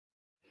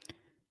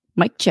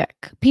Mic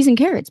check. Peas and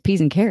carrots,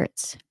 peas and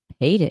carrots.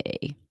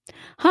 Payday.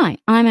 Hi,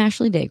 I'm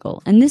Ashley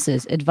Daigle, and this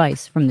is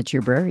Advice from the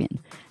Librarian.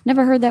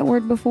 Never heard that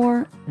word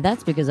before?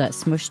 That's because I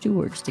smushed two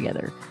words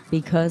together,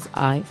 because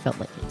I felt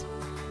like it.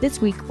 This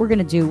week, we're going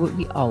to do what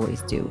we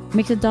always do,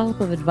 mix a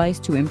dollop of advice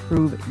to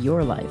improve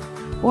your life,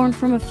 born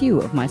from a few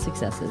of my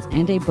successes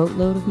and a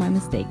boatload of my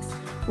mistakes,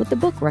 with the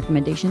book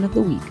recommendation of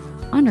the week,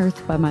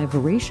 unearthed by my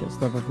voracious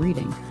love of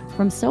reading,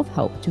 from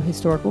self-help to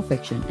historical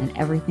fiction and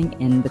everything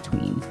in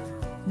between.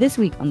 This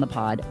week on the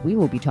pod, we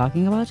will be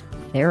talking about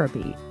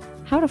therapy,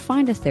 how to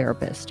find a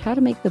therapist, how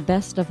to make the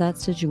best of that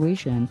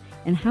situation,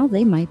 and how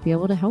they might be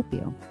able to help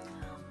you.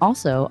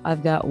 Also,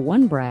 I've got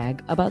one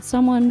brag about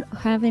someone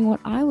having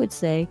what I would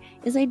say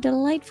is a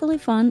delightfully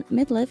fun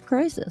midlife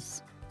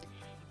crisis.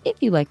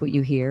 If you like what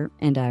you hear,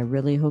 and I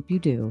really hope you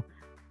do,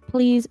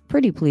 please,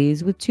 pretty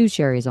please, with two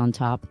cherries on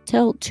top,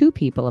 tell two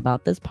people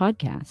about this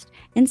podcast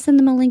and send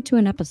them a link to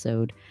an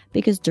episode,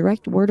 because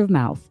direct word of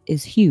mouth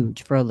is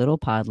huge for a little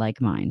pod like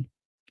mine.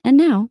 And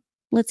now,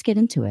 let's get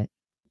into it.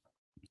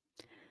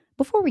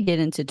 Before we get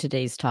into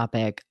today's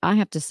topic, I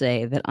have to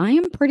say that I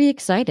am pretty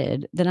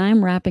excited that I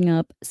am wrapping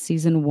up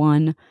season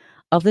 1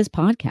 of this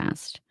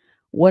podcast.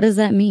 What does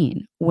that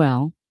mean?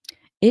 Well,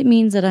 it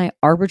means that I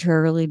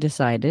arbitrarily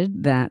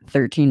decided that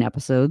 13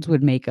 episodes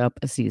would make up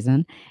a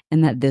season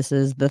and that this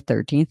is the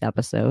 13th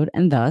episode,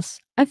 and thus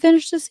I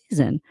finished the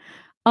season.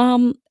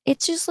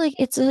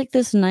 It's like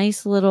this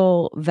nice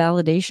little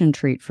validation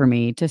treat for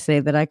me to say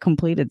that I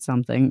completed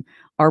something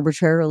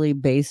arbitrarily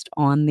based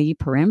on the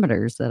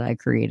parameters that I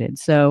created.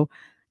 So,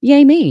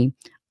 yay me.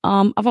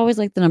 I've always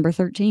liked the number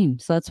 13,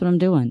 so that's what I'm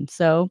doing.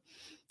 So,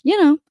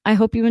 I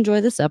hope you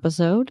enjoy this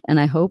episode, and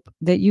I hope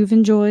that you've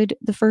enjoyed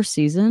the first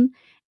season,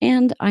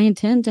 and I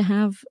intend to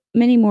have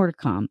many more to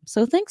come.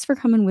 So, thanks for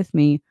coming with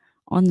me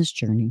on this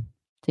journey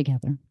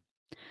together.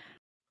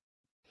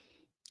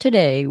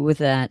 Today, with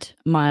that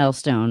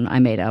milestone I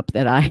made up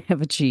that I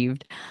have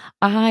achieved,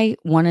 I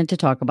wanted to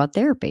talk about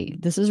therapy.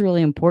 This is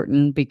really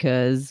important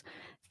because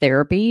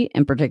therapy,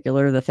 in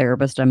particular, the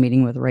therapist I'm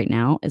meeting with right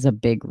now, is a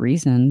big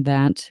reason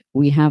that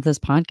we have this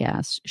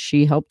podcast.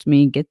 She helped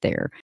me get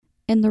there.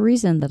 And the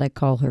reason that I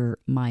call her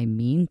my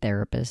mean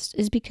therapist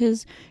is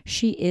because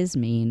she is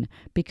mean,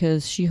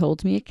 because she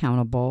holds me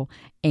accountable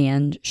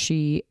and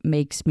she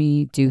makes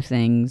me do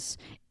things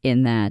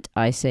in that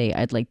I say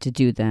I'd like to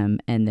do them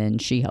and then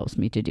she helps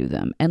me to do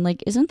them. And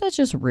isn't that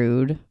just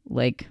rude?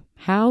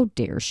 How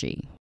dare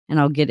she? And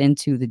I'll get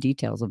into the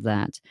details of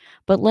that.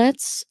 But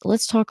let's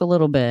talk a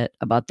little bit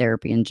about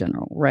therapy in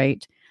general,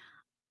 right?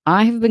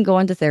 I have been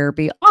going to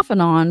therapy off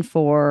and on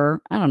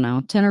for, I don't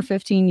know, 10 or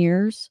 15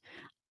 years.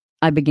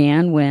 I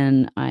began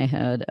when I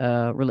had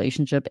a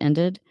relationship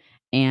ended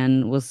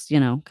and was,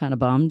 kind of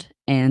bummed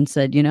and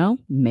said,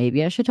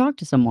 maybe I should talk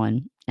to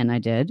someone. And I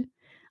did.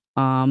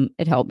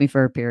 It helped me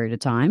for a period of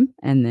time.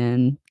 And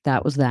then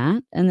that was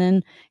that. And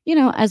then,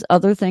 as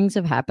other things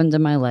have happened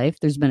in my life,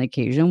 there's been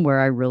occasion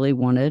where I really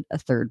wanted a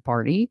third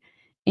party,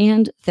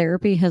 and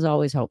therapy has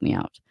always helped me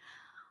out.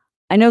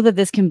 I know that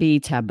this can be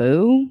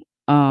taboo.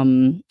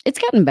 It's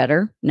gotten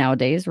better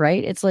nowadays,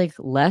 right? It's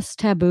less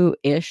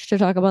taboo-ish to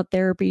talk about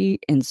therapy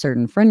in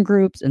certain friend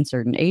groups, in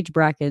certain age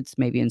brackets,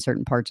 maybe in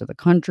certain parts of the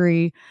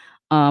country.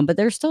 But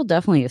there's still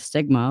definitely a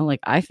stigma.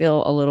 I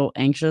feel a little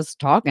anxious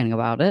talking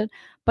about it,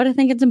 but I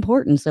think it's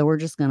important. So we're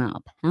just gonna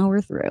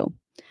power through.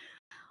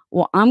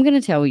 Well, I'm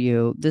gonna tell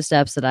you the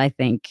steps that I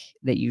think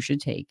that you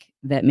should take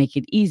that make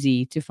it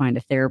easy to find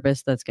a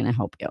therapist that's gonna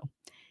help you.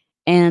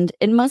 And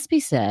it must be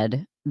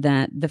said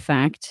that the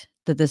fact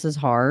that this is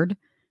hard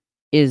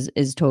is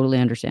totally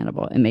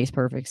understandable. It makes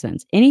perfect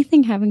sense.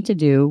 Anything having to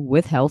do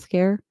with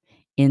healthcare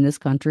in this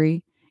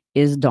country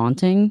is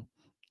daunting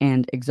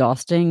and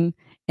exhausting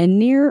and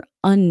near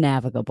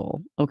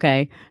unnavigable.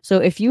 Okay. So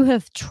if you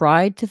have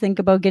tried to think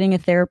about getting a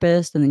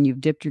therapist and then you've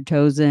dipped your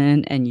toes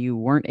in and you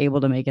weren't able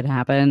to make it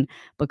happen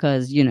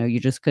because, you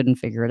just couldn't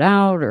figure it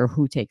out, or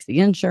who takes the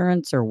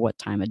insurance, or what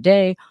time of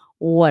day,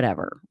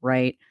 whatever,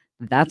 right?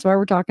 That's why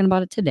we're talking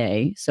about it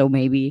today. So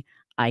maybe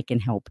I can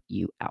help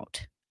you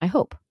out. I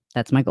hope.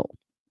 That's my goal.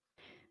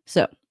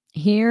 So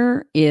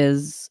here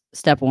is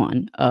step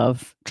 1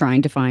 of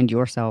trying to find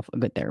yourself a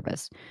good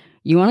therapist.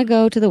 You want to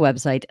go to the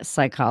website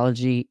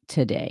Psychology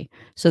Today.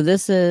 So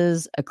this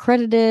is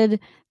accredited.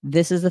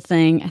 This is the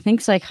thing. I think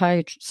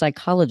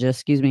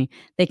psychologists,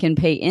 they can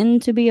pay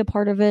in to be a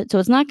part of it. So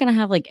it's not going to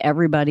have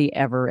everybody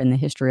ever in the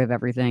history of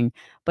everything,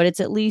 but it's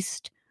at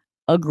least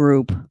a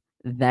group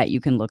that you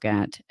can look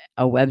at,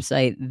 a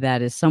website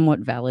that is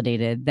somewhat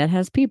validated, that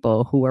has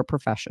people who are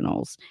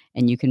professionals,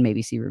 and you can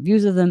maybe see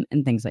reviews of them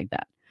and things like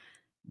that.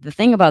 The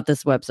thing about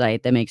this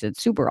website that makes it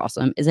super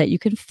awesome is that you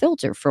can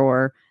filter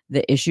for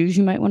the issues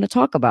you might want to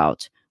talk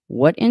about,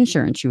 what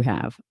insurance you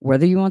have,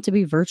 whether you want to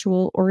be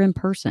virtual or in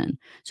person.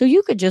 So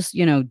you could just,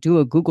 do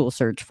a Google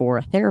search for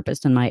a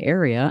therapist in my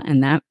area,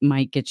 and that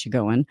might get you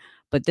going.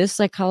 But this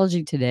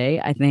Psychology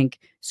Today, I think,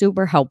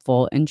 super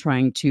helpful in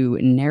trying to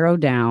narrow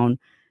down,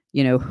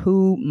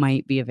 who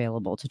might be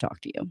available to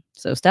talk to you.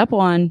 So step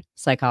 1,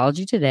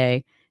 Psychology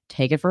Today,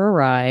 take it for a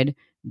ride,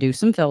 do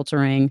some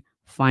filtering,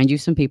 find you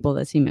some people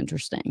that seem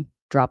interesting,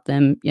 drop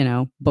them,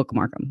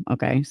 bookmark them.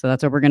 Okay. So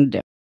that's what we're going to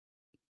do.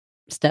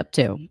 Step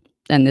two,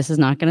 and this is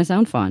not going to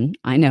sound fun.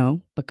 I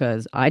know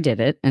because I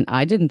did it and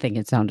I didn't think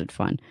it sounded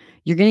fun.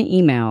 You're going to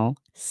email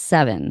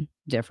 7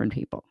 different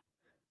people.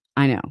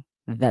 I know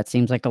that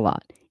seems like a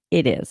lot.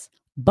 It is.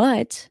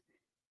 But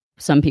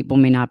some people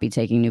may not be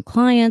taking new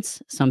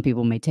clients. Some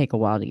people may take a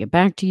while to get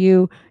back to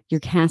you. You're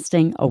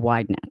casting a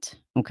wide net.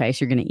 Okay.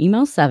 So you're going to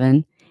email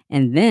 7.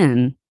 And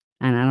then,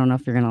 and I don't know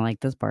if you're going to like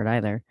this part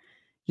either,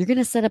 you're going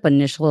to set up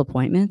initial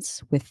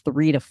appointments with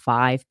 3 to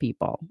 5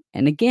 people.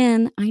 And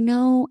again, I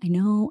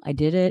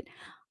did it.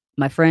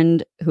 My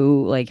friend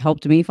who like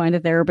helped me find a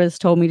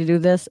therapist told me to do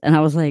this. And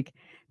I was like,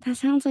 that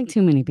sounds like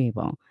too many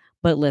people.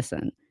 But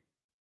listen,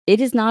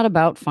 it is not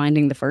about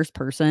finding the first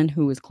person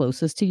who is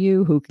closest to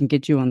you who can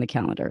get you on the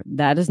calendar.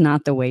 That is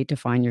not the way to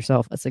find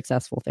yourself a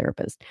successful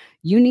therapist.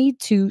 You need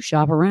to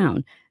shop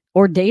around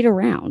or date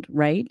around,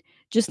 right?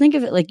 Just think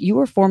of it like you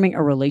are forming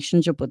a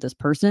relationship with this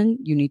person.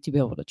 You need to be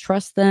able to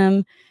trust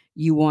them.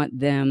 You want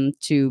them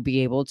to be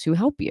able to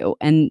help you.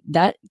 And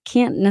that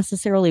can't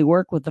necessarily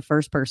work with the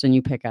first person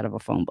you pick out of a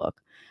phone book.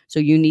 So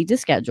you need to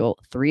schedule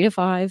 3 to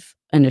 5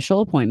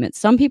 initial appointments.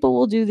 Some people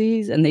will do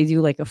these and they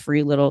do like a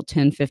free little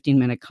 10-15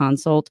 minute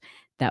consult.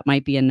 That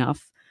might be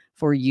enough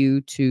for you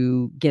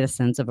to get a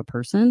sense of a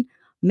person.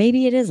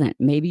 Maybe it isn't.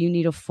 Maybe you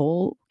need a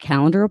full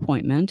calendar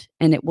appointment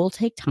and it will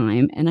take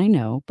time. And I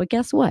know, but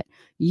guess what?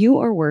 You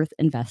are worth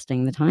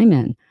investing the time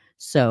in.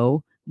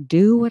 So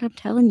do what I'm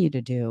telling you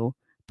to do.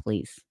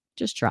 Please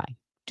just try.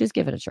 Just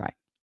give it a try.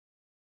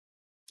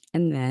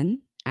 And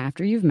then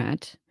after you've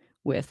met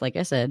with, like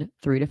I said,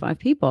 3 to 5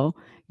 people,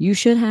 you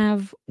should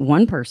have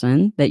one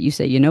person that you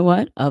say, you know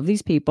what, of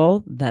these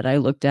people that I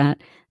looked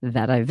at,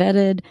 that I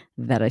vetted,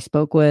 that I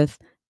spoke with,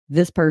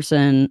 this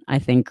person, I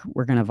think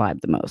we're going to vibe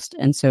the most.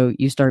 And so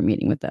you start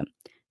meeting with them.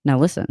 Now,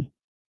 listen,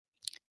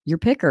 your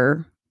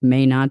picker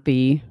may not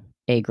be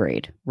A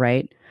grade,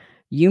 right?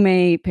 You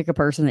may pick a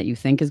person that you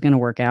think is going to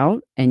work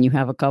out and you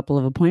have a couple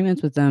of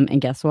appointments with them. And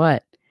guess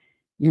what?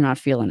 You're not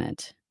feeling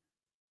it.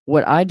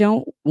 What I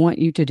don't want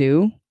you to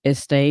do is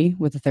stay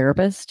with a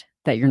therapist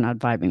that you're not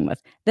vibing with.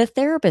 The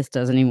therapist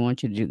doesn't even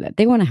want you to do that.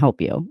 They want to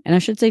help you. And I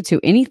should say too,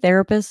 any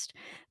therapist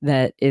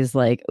that is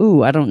like,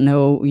 "Ooh, I don't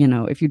know,"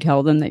 if you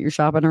tell them that you're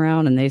shopping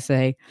around and they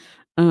say,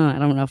 I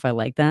don't know if I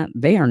like that,"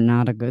 they are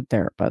not a good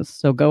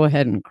therapist. So go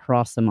ahead and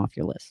cross them off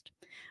your list.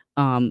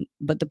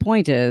 But the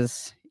point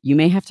is, you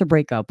may have to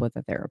break up with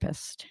a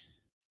therapist.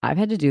 I've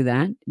had to do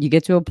that. You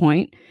get to a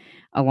point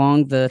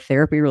along the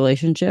therapy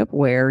relationship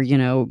where,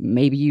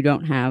 maybe you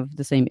don't have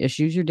the same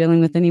issues you're dealing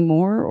with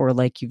anymore, or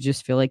like you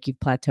just feel like you've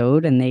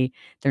plateaued and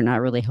they're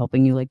not really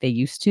helping you like they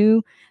used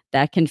to.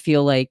 That can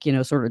feel like,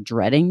 sort of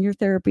dreading your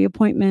therapy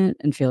appointment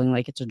and feeling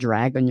like it's a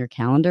drag on your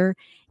calendar.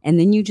 And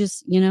then you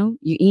just, you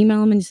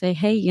email them and you say,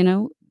 "Hey,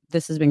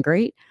 this has been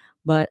great,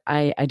 but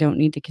I don't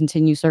need to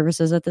continue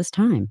services at this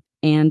time."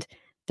 And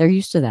they're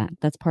used to that.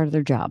 That's part of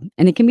their job.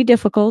 And it can be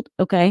difficult.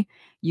 Okay.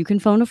 You can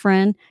phone a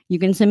friend. You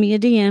can send me a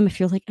DM if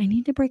you're like, "I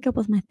need to break up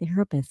with my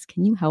therapist.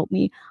 Can you help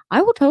me?"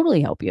 I will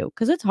totally help you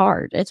because it's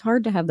hard. It's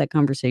hard to have that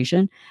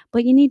conversation,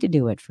 but you need to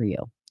do it for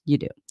you. You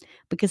do.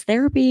 Because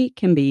therapy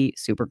can be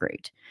super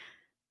great.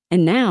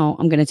 And now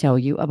I'm going to tell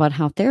you about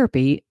how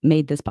therapy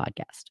made this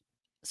podcast.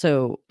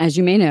 So, as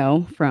you may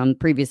know from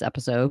previous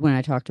episode when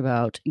I talked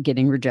about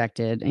getting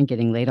rejected and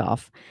getting laid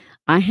off,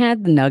 I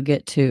had the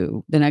nugget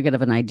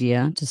of an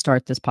idea to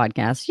start this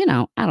podcast,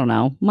 I don't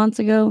know, months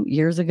ago,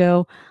 years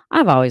ago.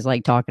 I've always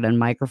liked talking in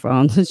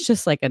microphones. It's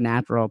just like a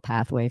natural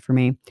pathway for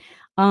me.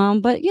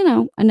 But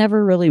I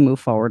never really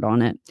moved forward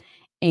on it.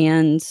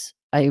 And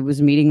I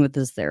was meeting with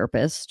this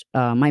therapist,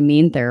 my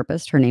mean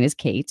therapist. Her name is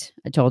Kate.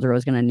 I told her I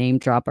was going to name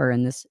drop her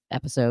in this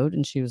episode,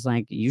 and she was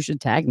like, "You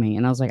should tag me."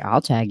 And I was like,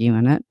 "I'll tag you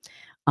in it."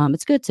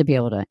 It's good to be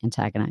able to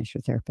antagonize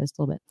your therapist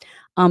a little bit.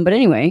 But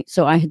anyway,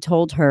 so I had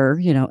told her,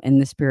 in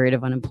this period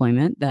of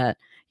unemployment that,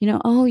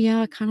 "Oh yeah,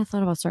 I kind of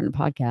thought about starting a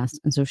podcast."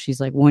 And so she's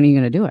like, "When are you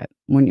going to do it?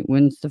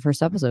 When's the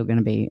first episode going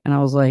to be?" And I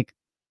was like,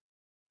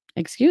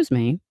 "Excuse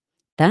me,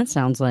 that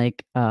sounds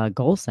like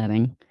goal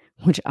setting,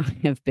 which I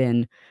have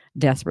been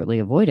desperately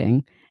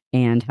avoiding.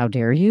 And how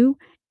dare you?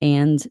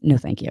 And no,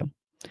 thank you."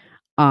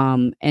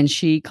 And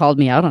she called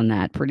me out on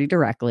that pretty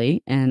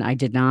directly, and I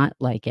did not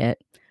like it.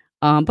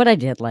 But I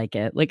did like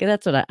it. Like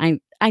that's what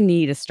I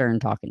need a stern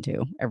talking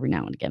to every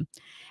now and again.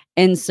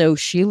 And so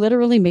she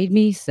literally made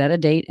me set a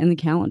date in the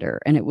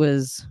calendar, and it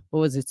was,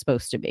 what was it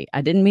supposed to be?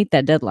 I didn't meet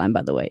that deadline,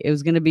 by the way. It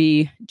was going to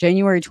be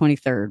January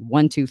 23rd,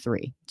 1, 2,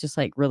 3, just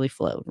like really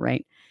flowed,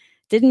 right?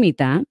 Didn't meet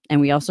that. And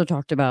we also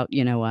talked about,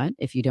 what?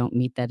 If you don't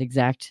meet that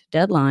exact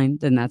deadline,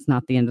 then that's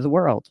not the end of the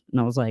world.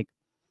 And I was like,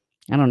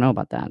 I don't know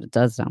about that. It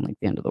does sound like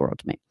the end of the world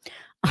to me.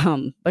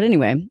 But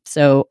anyway,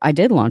 so I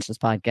did launch this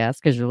podcast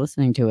because you're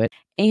listening to it.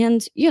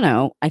 And,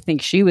 I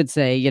think she would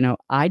say,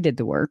 I did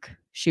the work.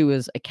 She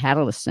was a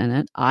catalyst in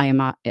it. I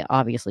am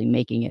obviously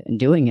making it and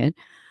doing it.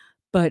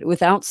 But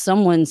without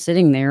someone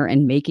sitting there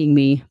and making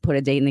me put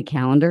a date in the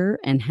calendar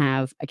and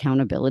have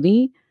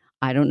accountability,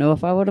 I don't know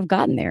if I would have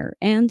gotten there.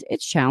 And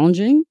it's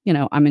challenging.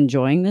 I'm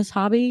enjoying this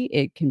hobby.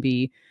 It can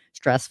be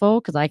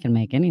stressful because I can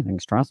make anything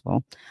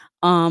stressful.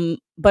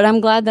 But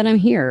I'm glad that I'm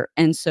here.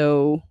 And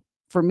so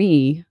for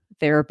me,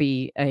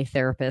 therapy, a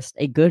therapist,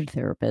 a good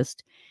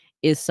therapist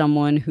is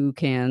someone who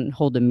can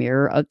hold a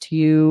mirror up to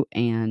you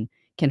and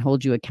can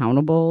hold you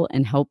accountable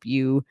and help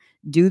you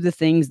do the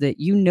things that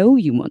you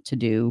want to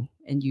do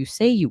and you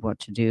say you want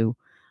to do,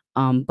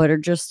 but are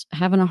just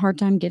having a hard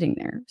time getting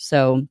there.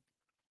 So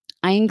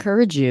I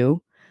encourage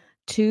you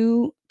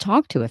to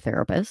talk to a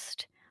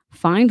therapist,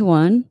 find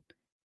one,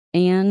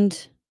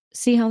 and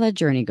see how that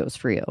journey goes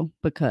for you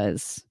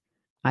because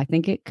I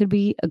think it could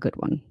be a good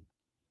one.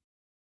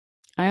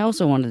 I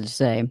also wanted to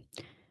say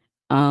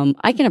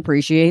I can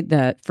appreciate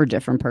that for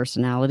different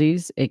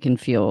personalities, it can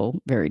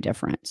feel very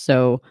different.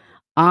 So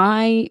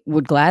I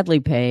would gladly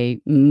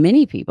pay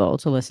many people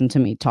to listen to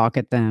me talk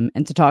at them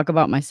and to talk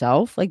about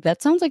myself. Like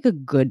that sounds like a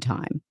good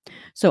time.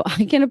 So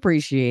I can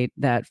appreciate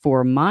that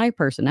for my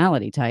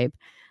personality type,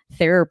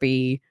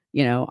 therapy,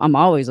 I'm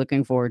always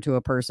looking forward to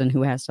a person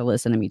who has to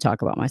listen to me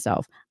talk about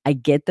myself. I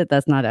get that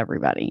that's not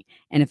everybody.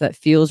 And if that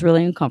feels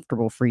really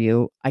uncomfortable for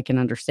you, I can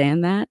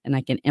understand that and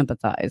I can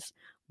empathize.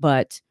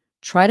 But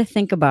try to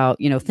think about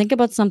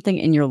something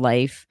in your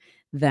life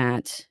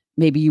that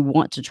maybe you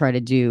want to try to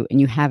do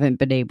and you haven't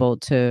been able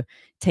to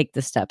take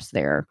the steps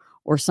there,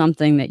 or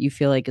something that you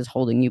feel like is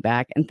holding you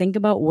back, and think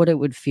about what it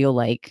would feel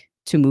like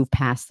to move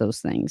past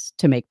those things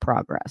to make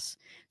progress.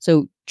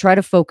 So try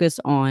to focus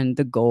on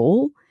the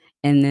goal,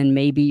 and then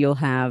maybe you'll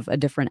have a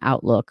different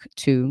outlook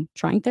to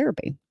trying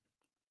therapy.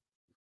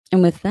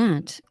 And with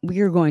that, we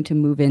are going to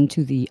move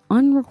into the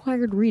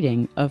unrequired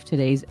reading of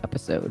today's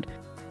episode.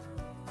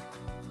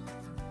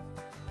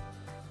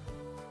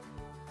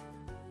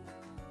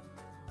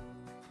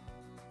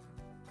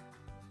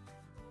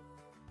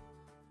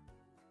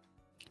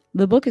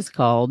 The book is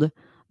called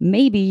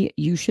Maybe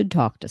You Should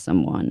Talk to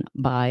Someone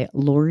by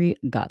Lori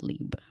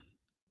Gottlieb.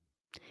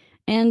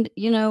 And,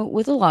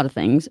 with a lot of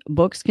things,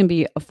 books can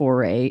be a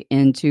foray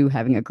into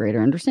having a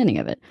greater understanding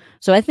of it.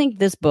 So I think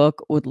this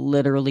book would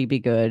literally be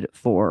good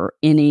for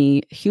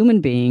any human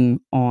being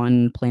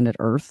on planet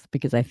Earth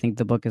because I think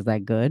the book is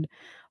that good.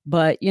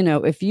 But,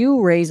 if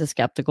you raise a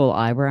skeptical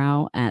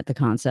eyebrow at the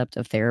concept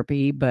of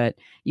therapy, but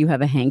you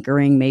have a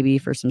hankering maybe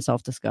for some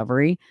self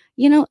discovery,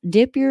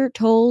 dip your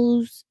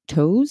toes,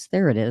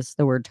 there it is,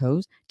 the word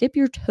toes, dip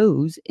your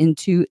toes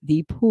into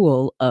the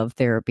pool of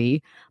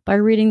therapy by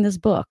reading this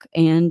book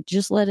and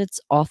just let its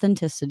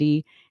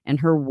authenticity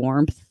and her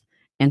warmth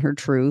and her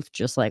truth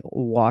just like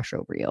wash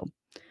over you.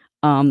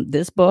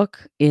 This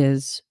book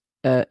is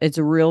it's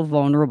a real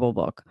vulnerable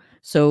book.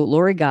 So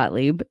Lori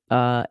Gottlieb,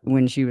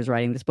 when she was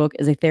writing this book,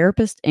 is a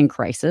therapist in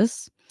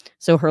crisis.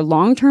 So her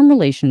long-term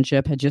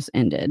relationship had just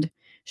ended.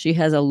 She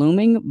has a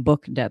looming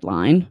book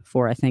deadline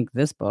for, I think,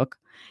 this book,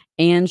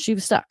 and she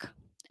was stuck.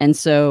 And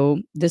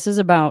so this is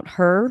about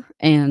her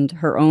and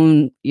her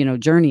own,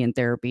 journey in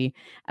therapy,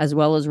 as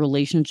well as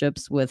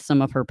relationships with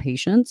some of her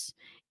patients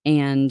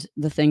and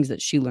the things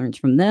that she learns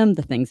from them,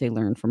 the things they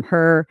learn from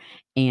her,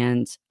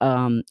 and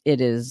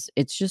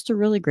it's just a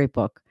really great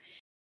book.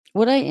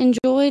 What I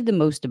enjoyed the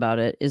most about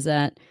it is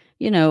that,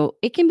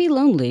 it can be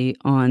lonely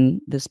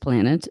on this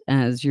planet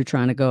as you're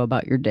trying to go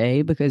about your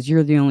day because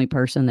you're the only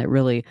person that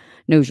really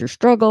knows your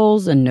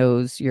struggles and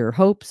knows your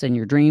hopes and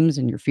your dreams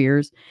and your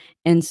fears.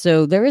 And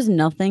so there is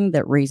nothing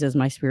that raises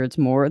my spirits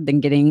more than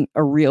getting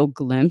a real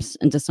glimpse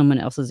into someone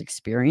else's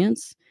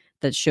experience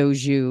that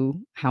shows you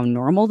how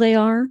normal they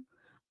are,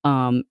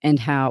 and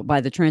how,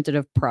 by the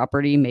transitive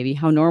property, maybe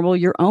how normal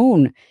your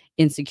own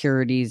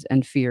insecurities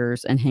and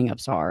fears and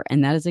hangups are.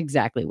 And that is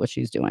exactly what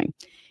she's doing.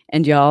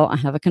 And y'all, I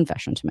have a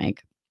confession to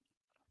make.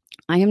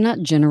 I am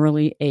not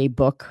generally a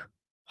book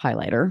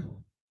highlighter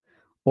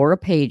or a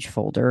page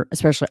folder,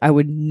 especially I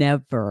would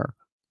never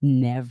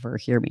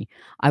hear me.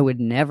 I would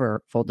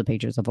never fold the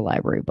pages of a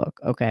library book.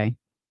 Okay.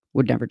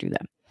 Would never do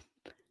that.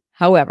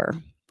 However,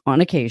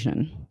 on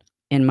occasion,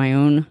 in my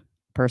own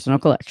personal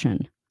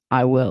collection,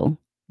 I will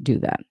do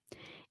that.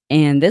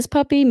 And this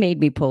puppy made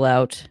me pull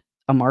out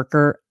a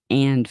marker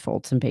and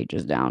fold some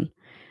pages down.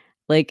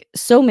 Like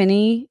so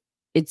many,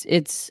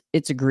 it's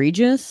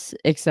egregious,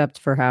 except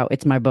for how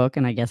it's my book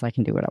and I guess I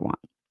can do what I want.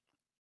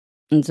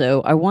 And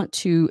so I want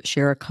to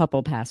share a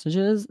couple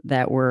passages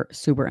that were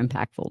super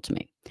impactful to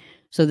me.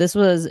 So this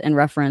was in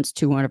reference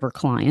to one of her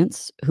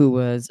clients who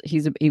was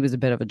he was a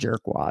bit of a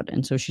jerkwad,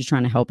 and so she's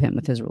trying to help him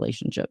with his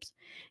relationships.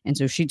 And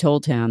so she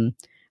told him,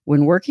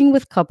 when working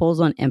with couples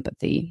on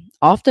empathy,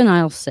 often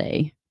I'll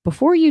say,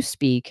 before you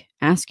speak,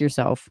 ask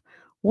yourself,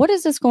 what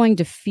is this going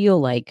to feel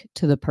like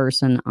to the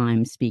person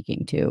I'm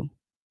speaking to?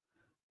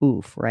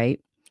 Oof, right?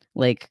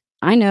 Like,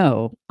 I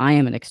know I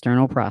am an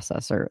external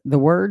processor. The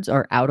words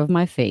are out of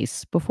my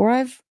face before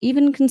I've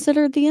even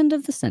considered the end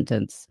of the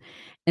sentence.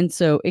 And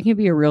so it can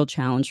be a real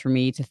challenge for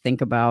me to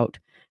think about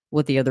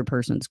what the other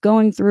person's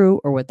going through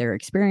or what their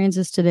experience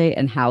is today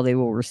and how they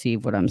will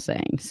receive what I'm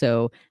saying.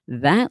 So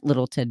that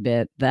little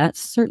tidbit, that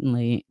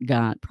certainly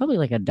got probably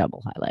like a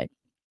double highlight.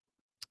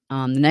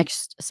 The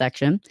next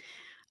section,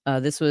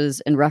 This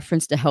was in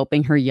reference to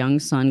helping her young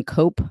son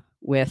cope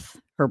with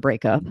her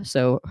breakup.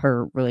 So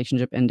her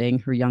relationship ending,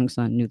 her young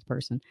son knew the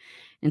person.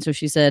 And so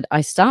she said,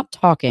 I stopped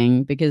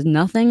talking because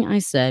nothing I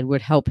said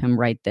would help him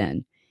right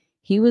then.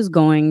 He was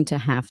going to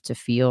have to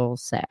feel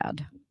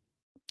sad.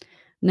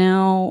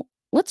 Now,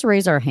 let's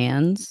raise our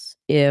hands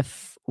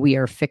if we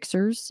are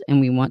fixers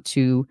and we want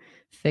to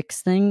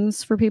fix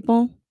things for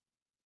people.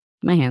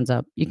 My hand's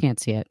up. You can't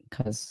see it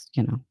because,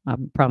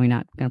 I'm probably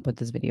not going to put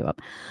this video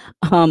up.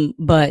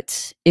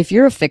 But if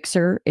you're a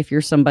fixer, if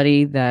you're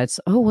somebody that's,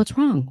 oh, what's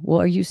wrong? Well,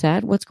 are you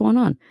sad? What's going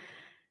on?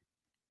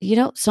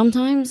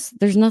 Sometimes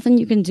there's nothing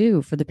you can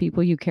do for the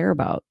people you care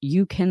about.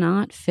 You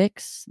cannot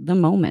fix the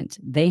moment.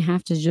 They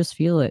have to just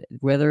feel it,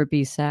 whether it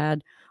be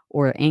sad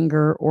or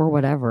anger or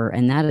whatever.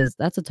 And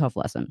that's a tough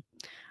lesson.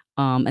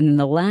 And then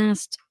the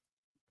last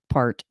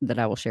part that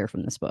I will share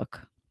from this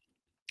book.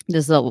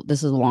 This is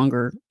a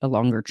longer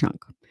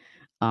chunk.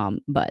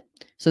 But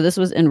so this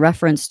was in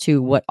reference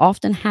to what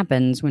often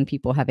happens when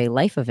people have a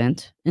life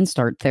event and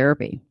start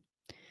therapy.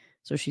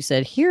 So she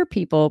said, here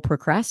people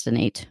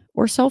procrastinate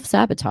or self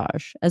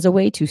sabotage as a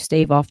way to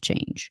stave off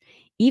change,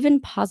 even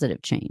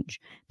positive change,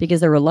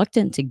 because they're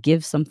reluctant to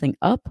give something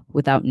up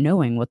without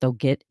knowing what they'll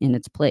get in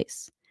its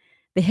place.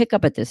 The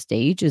hiccup at this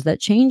stage is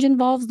that change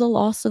involves the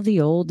loss of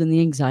the old and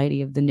the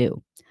anxiety of the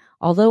new.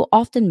 Although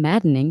often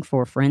maddening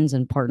for friends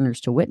and partners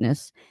to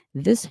witness,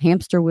 this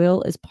hamster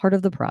wheel is part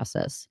of the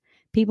process.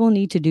 People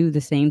need to do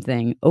the same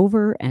thing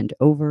over and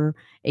over,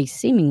 a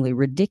seemingly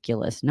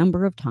ridiculous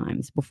number of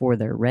times before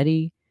they're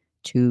ready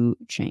to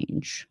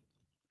change.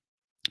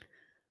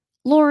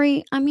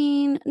 Lori, I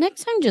mean,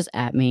 next time just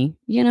at me,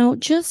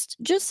 just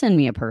send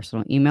me a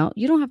personal email.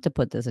 You don't have to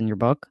put this in your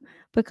book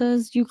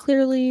because you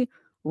clearly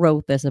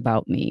wrote this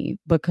about me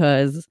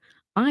because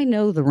I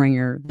know the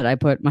ringer that I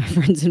put my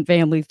friends and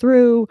family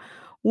through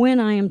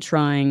when I am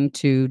trying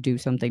to do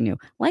something new,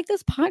 like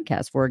this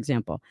podcast, for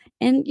example.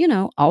 And,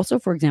 also,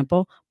 for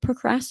example,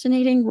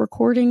 procrastinating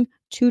recording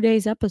 2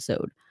 days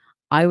episode.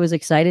 I was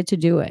excited to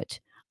do it.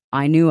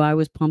 I knew I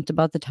was pumped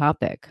about the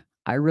topic.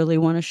 I really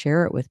want to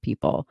share it with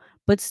people,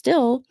 but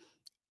still,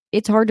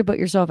 it's hard to put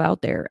yourself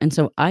out there. And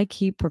so I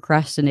keep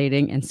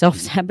procrastinating and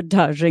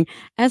self-sabotaging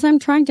as I'm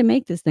trying to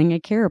make this thing I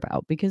care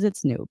about because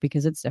it's new,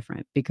 because it's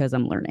different, because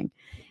I'm learning.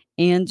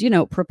 And,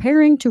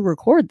 preparing to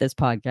record this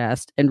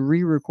podcast and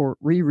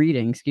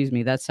rereading, excuse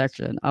me, that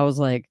section, I was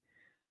like,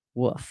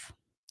 woof.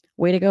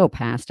 Way to go,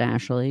 past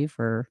Ashley,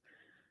 for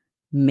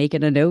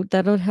making a note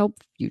that would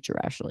help future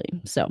Ashley.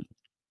 So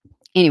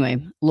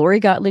anyway, Lori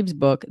Gottlieb's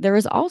book. There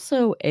is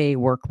also a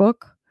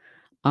workbook.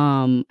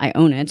 I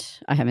own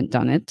it. I haven't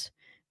done it.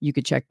 You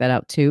could check that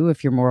out too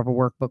if you're more of a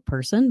workbook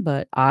person,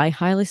 but I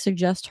highly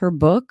suggest her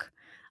book.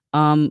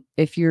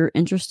 If you're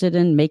interested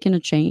in making a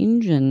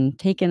change and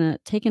taking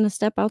a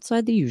step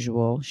outside the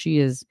usual, she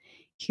is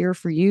here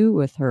for you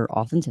with her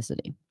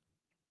authenticity.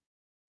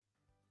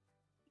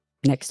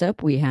 Next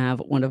up, we have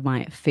one of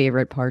my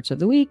favorite parts of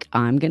the week.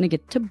 I'm gonna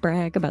get to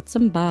brag about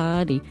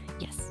somebody.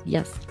 Yes,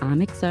 yes,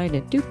 I'm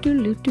excited. Do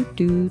do do do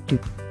do do.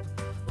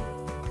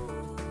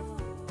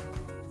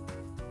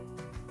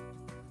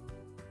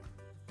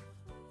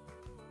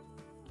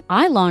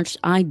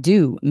 I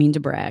do mean to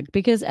brag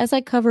because as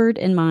I covered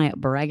in my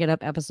Brag It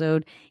Up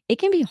episode, it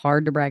can be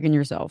hard to brag on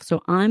yourself.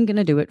 So I'm going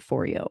to do it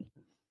for you.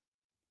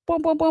 Bwah,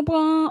 bwah, bwah,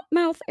 bwah,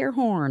 mouth air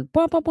horn.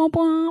 Bwah, bwah, bwah,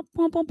 bwah,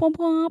 bwah, bwah, bwah,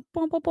 bwah,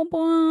 bwah, bwah, bwah,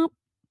 bwah.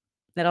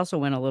 That also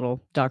went a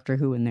little Doctor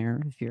Who in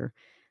there if you're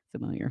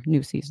familiar.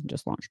 New season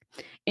just launched.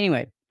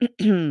 Anyway,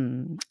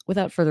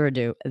 without further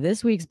ado,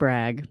 this week's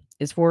brag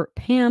is for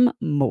Pam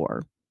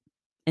Moore,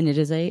 and it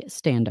is a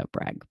stand up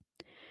brag.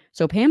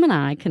 So Pam and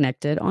I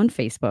connected on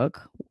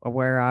Facebook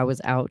where I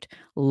was out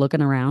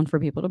looking around for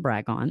people to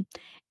brag on.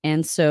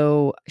 And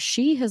so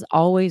she has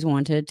always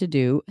wanted to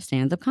do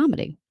stand-up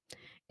comedy.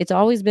 It's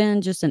always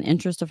been just an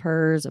interest of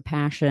hers, a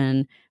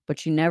passion, but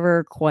she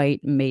never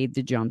quite made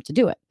the jump to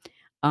do it.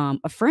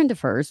 A friend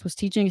of hers was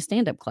teaching a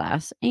stand-up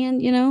class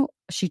and,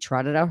 she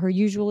trotted out her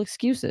usual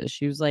excuses.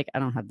 She was like, I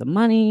don't have the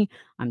money.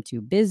 I'm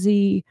too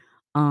busy.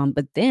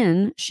 But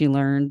then she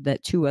learned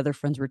that two other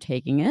friends were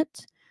taking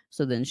it.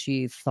 So then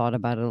she thought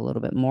about it a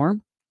little bit more.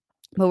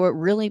 But what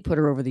really put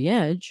her over the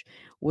edge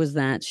was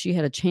that she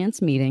had a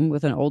chance meeting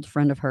with an old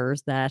friend of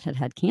hers that had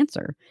had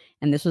cancer.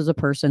 And this was a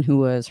person who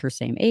was her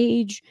same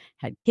age,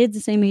 had kids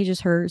the same age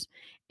as hers.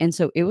 And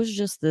so it was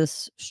just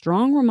this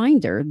strong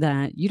reminder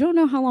that you don't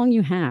know how long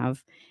you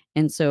have.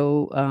 And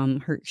so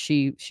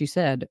she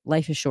said,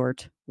 life is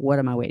short. What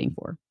am I waiting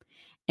for?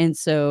 And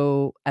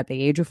so at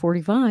the age of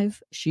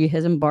 45, she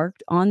has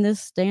embarked on this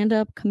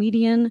stand-up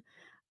comedian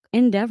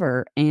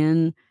endeavor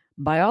and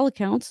by all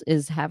accounts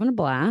is having a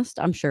blast.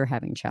 I'm sure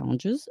having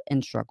challenges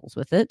and struggles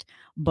with it,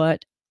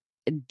 but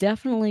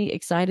definitely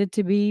excited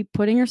to be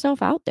putting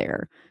herself out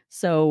there.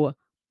 So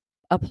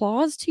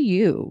applause to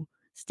you.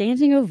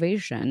 Standing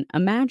ovation.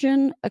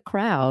 Imagine a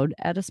crowd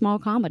at a small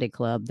comedy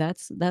club.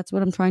 That's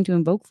what I'm trying to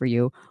invoke for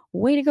you.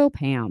 Way to go,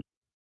 Pam.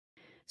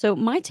 So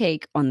my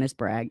take on this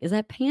brag is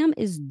that Pam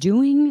is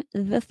doing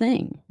the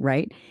thing,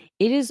 right?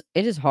 It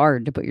is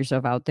hard to put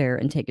yourself out there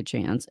and take a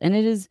chance, and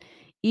it is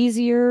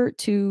easier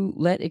to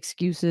let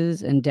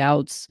excuses and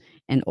doubts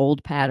and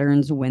old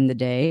patterns win the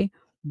day.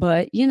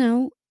 But,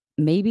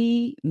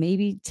 maybe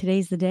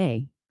today's the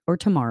day or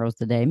tomorrow's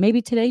the day.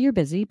 Maybe today you're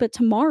busy, but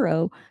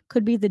tomorrow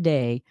could be the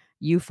day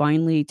you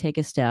finally take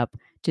a step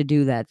to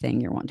do that thing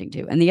you're wanting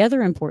to. And the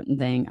other important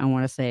thing I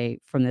want to say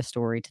from this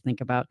story to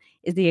think about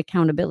is the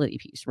accountability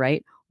piece,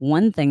 right?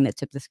 One thing that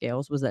tipped the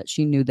scales was that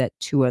she knew that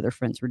two other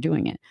friends were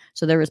doing it.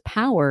 So there is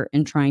power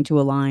in trying to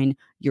align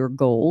your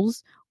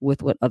goals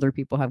with what other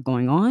people have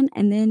going on,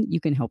 and then you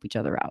can help each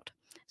other out.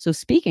 So,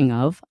 speaking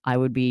of, I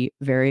would be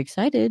very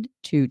excited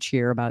to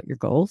cheer about your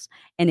goals,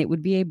 and it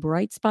would be a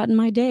bright spot in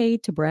my day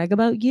to brag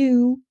about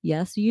you.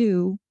 Yes,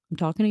 you. I'm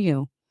talking to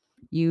you.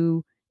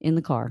 You in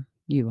the car.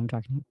 You, I'm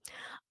talking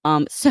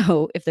to.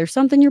 So if there's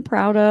something you're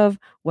proud of,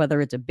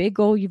 whether it's a big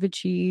goal you've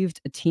achieved,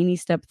 a teeny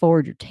step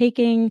forward you're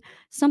taking,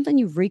 something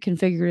you've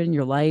reconfigured in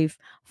your life,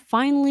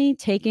 finally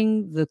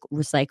taking the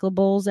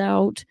recyclables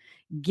out,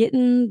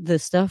 getting the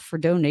stuff for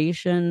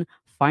donation,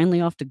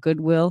 finally off to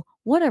Goodwill,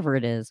 whatever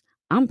it is,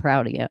 I'm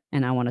proud of you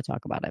and I want to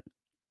talk about it.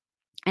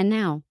 And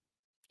now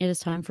it is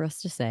time for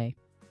us to say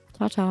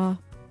ta ta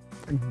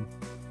for now.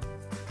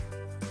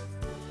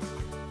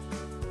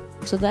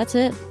 So that's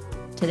it.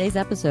 Today's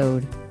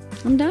episode.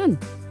 I'm done.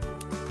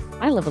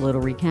 I love a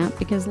little recap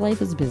because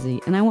life is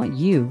busy and I want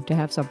you to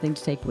have something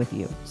to take with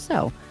you.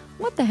 So,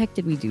 what the heck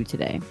did we do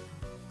today?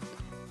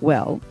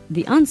 Well,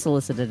 the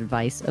unsolicited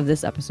advice of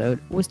this episode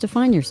was to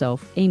find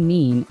yourself a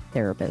mean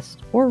therapist,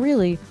 or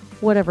really,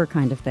 whatever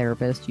kind of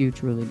therapist you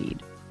truly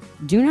need.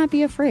 Do not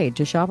be afraid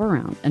to shop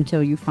around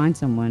until you find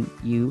someone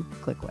you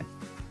click with.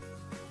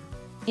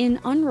 In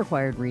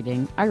unrequired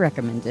reading, I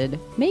recommended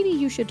Maybe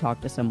You Should Talk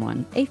to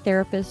Someone, a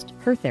therapist,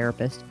 her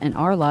therapist, and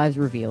Our Lives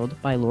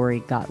Revealed by Lori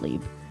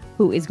Gottlieb,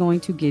 who is going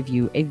to give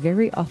you a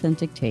very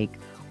authentic take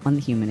on the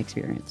human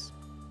experience.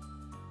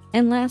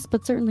 And last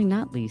but certainly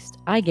not least,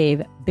 I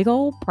gave big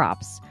ol'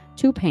 props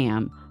to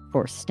Pam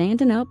for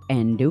standing up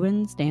and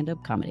doing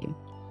stand-up comedy.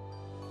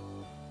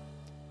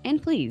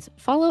 And please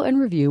follow and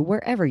review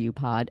wherever you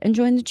pod and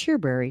join the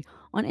Cheerberry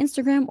on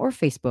Instagram or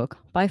Facebook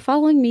by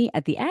following me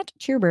at the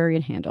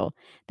 @Cheerberrian handle.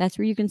 That's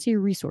where you can see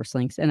resource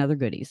links and other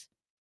goodies.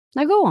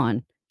 Now go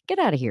on, get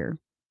out of here.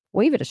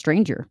 Wave at a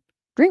stranger.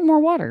 Drink more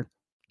water.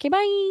 Okay,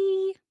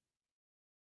 bye.